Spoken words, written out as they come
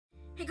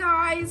Hey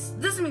guys,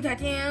 this is me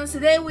TyToonz.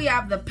 Today we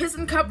have the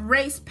Piston Cup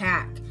Race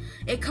Pack.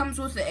 It comes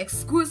with the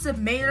exclusive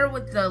Mater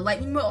with the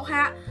lightning bolt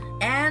hat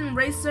and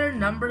racer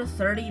number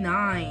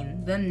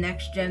 39, the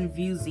next gen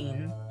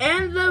Vuezine.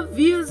 And the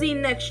Vuezine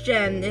next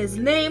gen is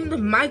named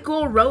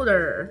Michael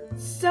Roeder.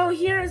 So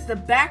here is the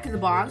back of the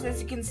box.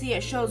 As you can see,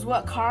 it shows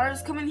what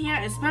cars come in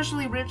here,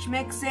 especially Rich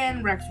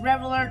Mixon, Rex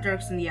Reveler,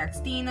 Dirksen the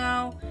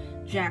Xdino,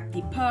 Jack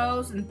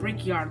Depose, and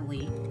Brick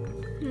Yardley.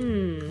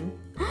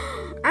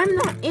 I'm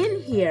not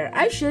in here.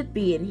 I should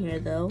be in here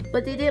though,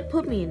 but they didn't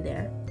put me in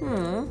there.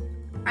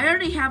 I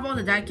already have all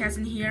the diecasts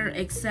in here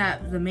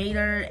except the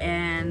Mater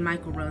and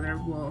Michael Roeder,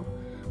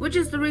 which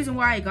is the reason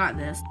why I got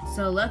this.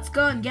 So let's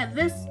go and get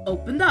this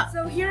opened up.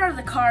 So here are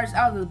the cars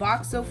out of the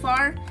box so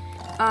far.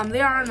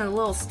 They are on a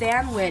little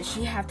stand, which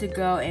you have to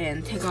go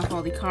and take off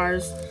all the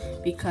cars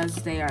because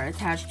they are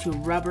attached to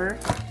rubber.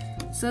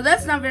 So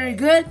that's not very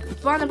good,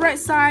 but on the bright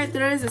side,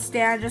 there is a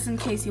stand just in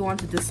case you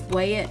want to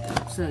display it,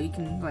 so you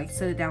can like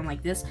set it down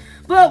like this.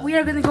 But we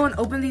are gonna go and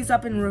open these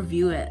up and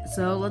review it,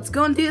 so let's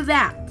go and do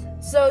that.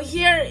 So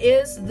here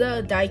is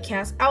the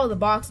diecast out of the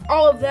box,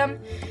 all of them,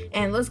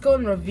 and let's go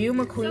and review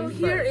McQueen. So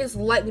here is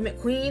Lightning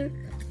McQueen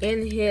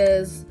in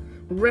his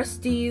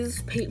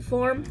Rust-Eze paint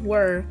form,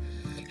 where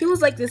he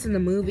was like this in the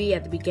movie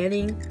at the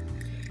beginning.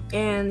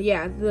 And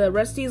yeah, the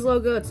Rust-Eze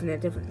logo, it's in a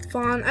different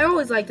font. I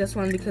always like this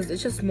one because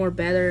it's just more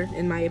better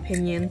in my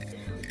opinion.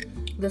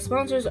 The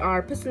sponsors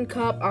are Piston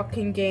Cup,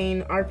 Octane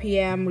Gain,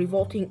 RPM,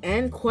 Revolting,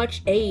 and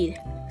Clutch Aid.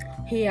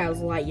 He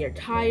has Lightyear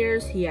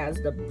tires, he has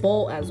the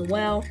bolt as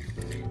well.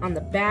 On the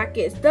back,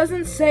 it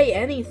doesn't say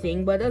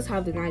anything, but it does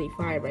have the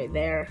 95 right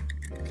there.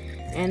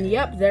 And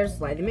yep,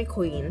 there's Lightning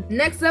McQueen.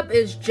 Next up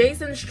is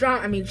Jackson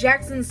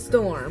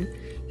Storm.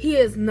 He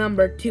is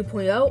number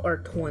 2.0 or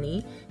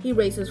 20. He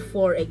races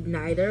for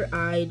Igniter,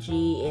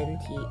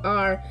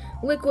 IGNTR,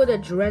 Liquid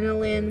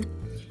Adrenaline,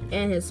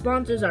 and his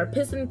sponsors are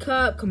Piston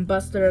Cup,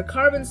 Combustor,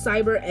 Carbon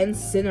Cyber, and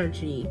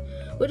Synergy,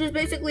 which is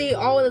basically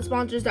all of the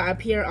sponsors that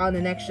appear on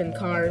the next gen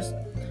cars.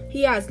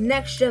 He has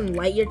next gen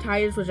Lightyear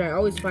tires, which I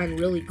always find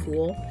really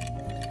cool.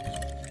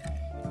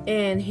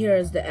 And here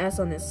is the S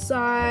on his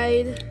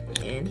side,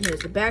 and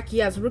here's the back. He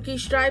has rookie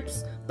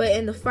stripes, but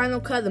in the final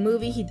cut of the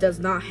movie, he does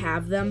not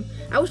have them.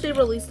 I wish they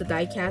released the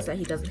diecast that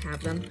he doesn't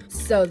have them.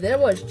 So there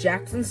was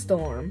Jackson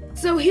Storm.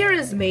 So here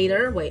is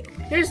Mater. Wait,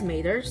 here's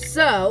Mater.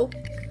 So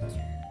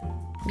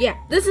yeah,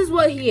 this is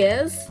what he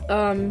is,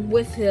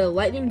 with the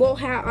lightning bolt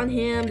hat on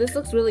him. This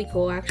looks really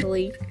cool,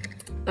 actually.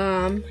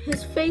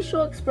 His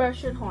facial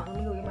expression, hold on, let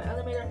me go get my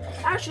other Mater.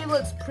 Actually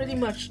looks pretty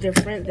much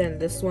different than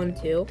this one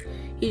too.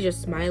 He's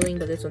just smiling,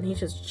 but this one, he's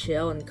just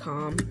chill and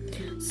calm.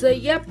 So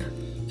yep,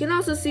 you can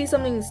also see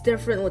something's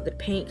different with the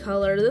paint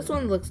color. This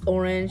one looks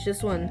orange.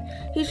 This one,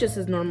 he's just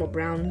his normal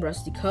brown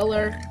rusty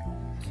color.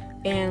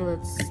 And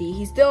let's see,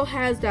 he still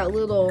has that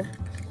little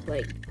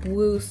like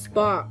blue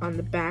spot on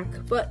the back,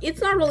 but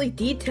it's not really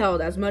detailed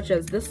as much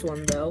as this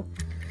one though.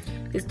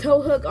 His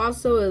tow hook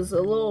also is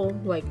a little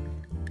like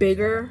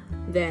bigger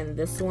than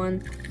this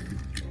one.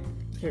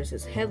 Here's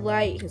his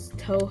headlight, his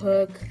tow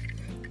hook,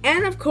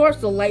 and of course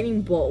the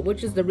lightning bolt,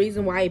 which is the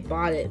reason why I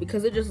bought it,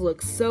 because it just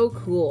looks so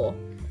cool.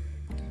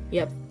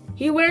 Yep,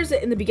 he wears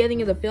it in the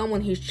beginning of the film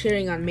when he's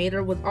cheering on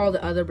Mater with all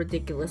the other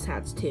ridiculous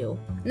hats too.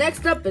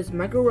 Next up is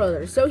Michael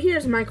Roeder. So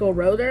here's Michael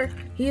Roeder.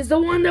 He's the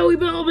one that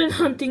we've all been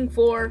hunting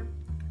for.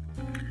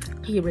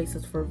 He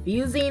races for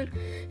Vuezine.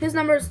 His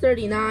number is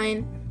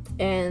 39.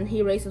 And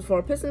he races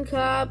for Piston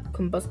Cup,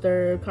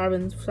 Combustor,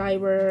 Carbon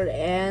Cyber,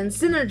 and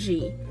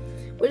Synergy,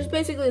 which is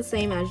basically the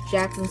same as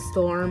Jackson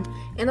Storm,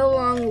 and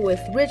along with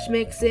Rich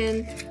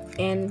Mixon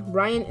and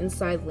Ryan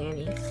Inside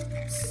Lanny.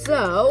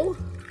 So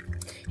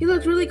he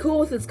looks really cool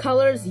with his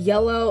colors,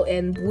 yellow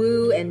and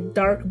blue and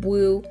dark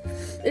blue.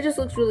 It just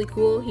looks really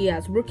cool. He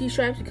has rookie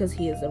stripes because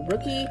he is a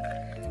rookie.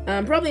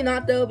 Probably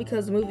not though,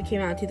 because the movie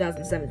came out in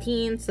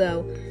 2017,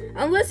 so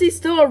unless he's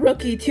still a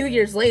rookie 2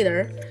 years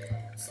later.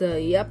 So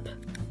yep.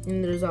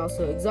 And there's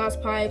also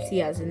exhaust pipes. He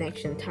has the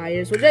next gen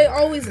tires, which I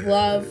always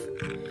love.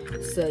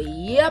 So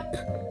yep,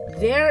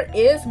 there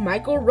is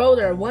Michael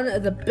Roeder, one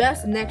of the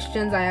best next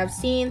gens I have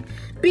seen,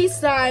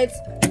 besides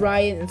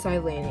Ryan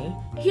Inside Lanny.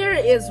 Here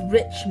is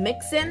Rich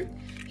Mixon.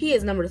 He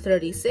is number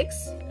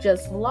 36,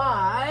 just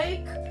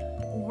like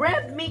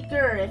Reb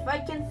Meeker. If I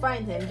can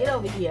find him, get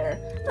over here.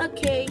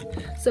 Okay,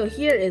 so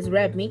here is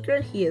Reb Meeker.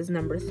 He is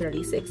number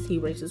 36. He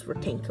races for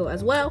Tanko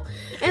as well,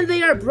 and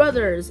they are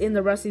brothers in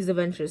the Rust-Eze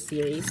Adventures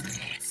series.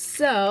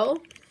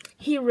 So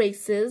he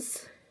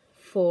races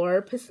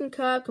for Piston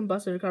Cup,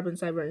 Combustor, Carbon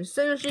Cyber, and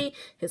Synergy.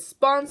 His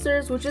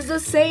sponsors, which is the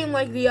same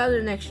like the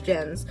other next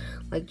gens,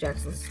 like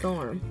Jackson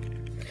Storm.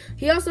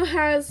 He also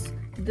has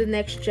the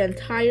next gen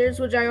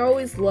tires, which I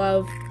always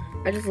love.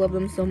 I just love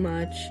them so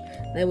much.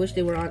 I wish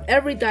they were on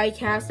every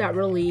diecast that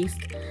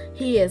released.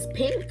 He is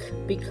pink,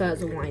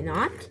 because why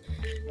not?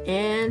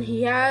 And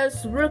he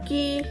has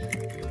rookie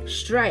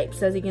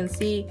stripes, as you can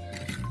see.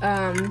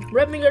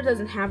 Red Meeker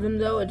doesn't have them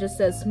though. It just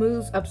says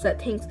smooth upset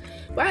tanks.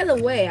 By the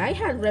way, I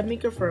had Red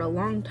Meeker for a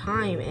long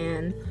time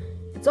and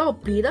it's all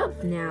beat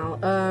up now.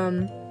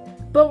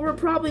 but we're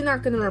probably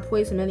not going to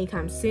replace him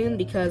anytime soon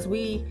because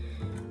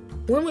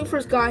when we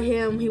first got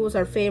him, he was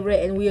our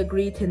favorite and we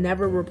agreed to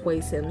never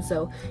replace him.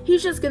 So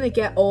he's just going to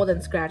get old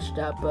and scratched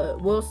up,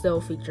 but we'll still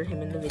feature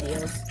him in the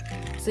videos.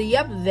 So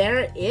yep,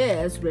 there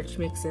is Rich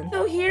Mixon.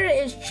 So here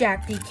is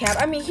Jack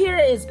Decap. Here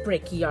is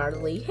Brick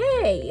Yardley.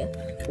 Hey,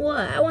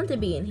 what? I want to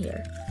be in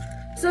here.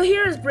 So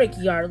here is Brick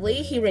Yardley.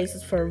 He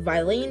races for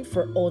Violin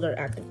for older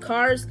active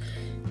cars.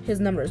 His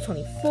number is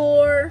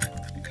 24.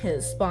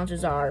 His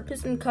sponsors are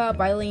Piston Cup,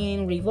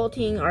 Violin,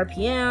 Revolting,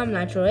 RPM,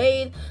 Nitro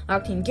Aid,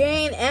 Octane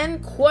Gain,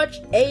 and Clutch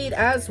Aid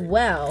as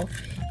well.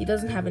 He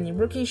doesn't have any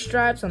rookie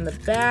stripes on the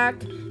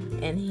back,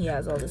 and he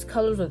has all these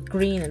colors with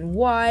green and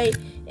white.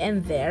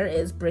 And there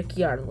is Brick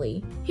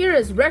Yardley. Here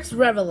is Rex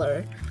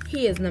Reveler.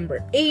 He is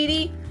number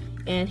 80,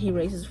 and he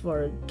races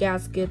for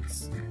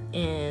gaskets.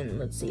 And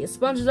let's see, his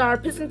sponsors are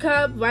Piston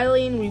Cup,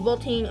 Violin,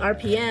 Revolting,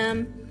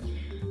 RPM,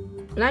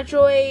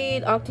 Nitro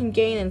Aid, Octane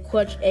Gain, and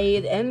Clutch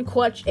Aid,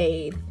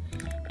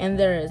 And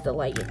there is the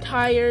light year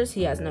tires.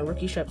 He has no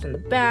rookie stripes on the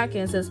back,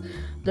 and it says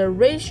the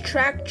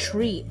racetrack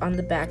treat on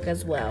the back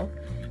as well.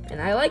 And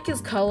I like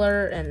his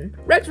color, and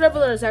Rex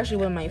Reveler is actually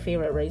one of my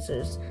favorite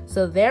racers.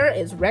 So there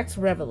is Rex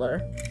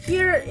Reveler.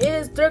 Here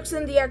is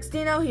Dirksen DX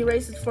Dino. He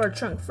races for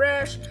Trunk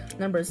Fresh,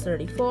 number is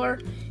 34.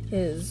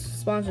 His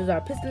sponsors are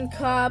Piston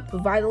Cup,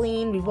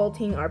 Violin,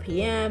 Revolting,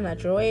 RPM,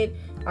 Nitro Aid,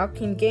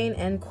 Octane Gain,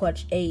 and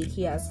Clutch Aid.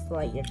 He has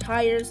light year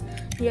tires.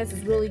 He has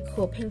this really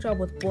cool paint job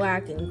with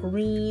black and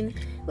green.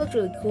 It looks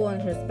really cool,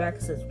 and here's the back.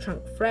 It says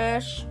Trunk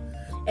Fresh.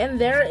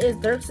 And there is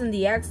Dirksen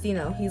DX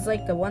Dino. He's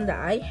like the one that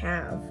I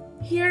have.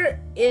 Here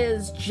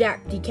is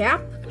Jack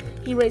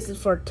Decap. He races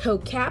for Toe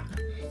Cap,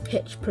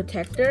 Hitch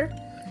Protector.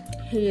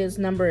 His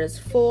number is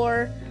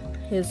 4.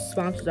 His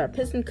sponsors are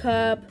Piston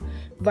Cup,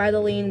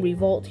 Violin,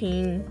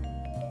 Revolting,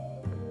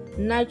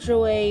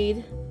 Nitro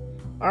Aid,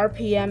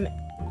 RPM,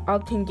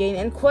 Octane Gain,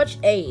 and Clutch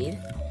Aid.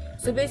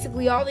 So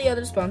basically all the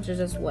other sponsors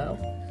as well.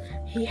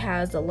 He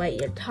has the light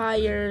year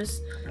tires.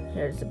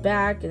 Here's the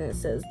back, and it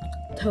says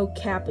Toe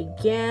Cap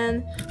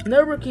again.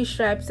 No rookie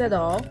stripes at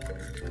all.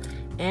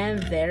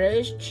 And there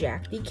is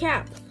Jack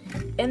Decap.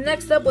 And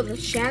next up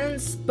with Shannon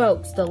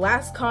Spokes, the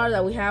last car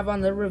that we have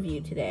on the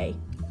review today.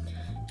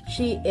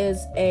 She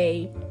is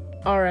a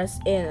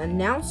RSN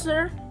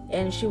announcer,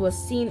 and she was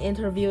seen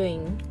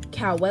interviewing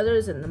Cal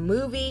Weathers in the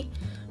movie.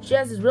 She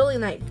has this really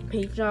nice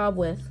paint job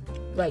with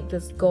like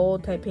this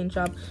gold type paint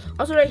job.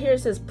 Also right here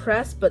it says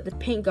press, but the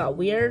paint got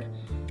weird.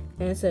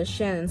 And it says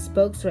Shannon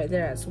Spokes right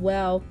there as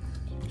well.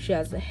 She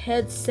has the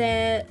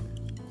headset.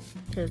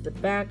 Here's the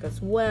back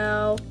as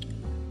well.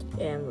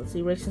 And let's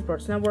see, Racing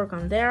Sports Network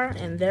on there.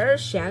 And there's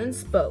Shannon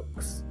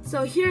Spokes.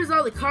 So here's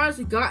all the cars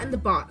we got in the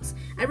box.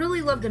 I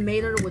really love the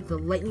Mater with the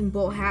lightning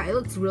bolt hat. It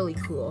looks really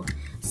cool.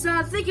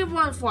 So thank you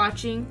everyone for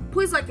watching.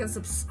 Please like and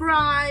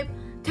subscribe.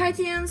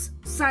 TyToonz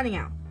signing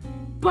out.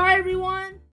 Bye everyone.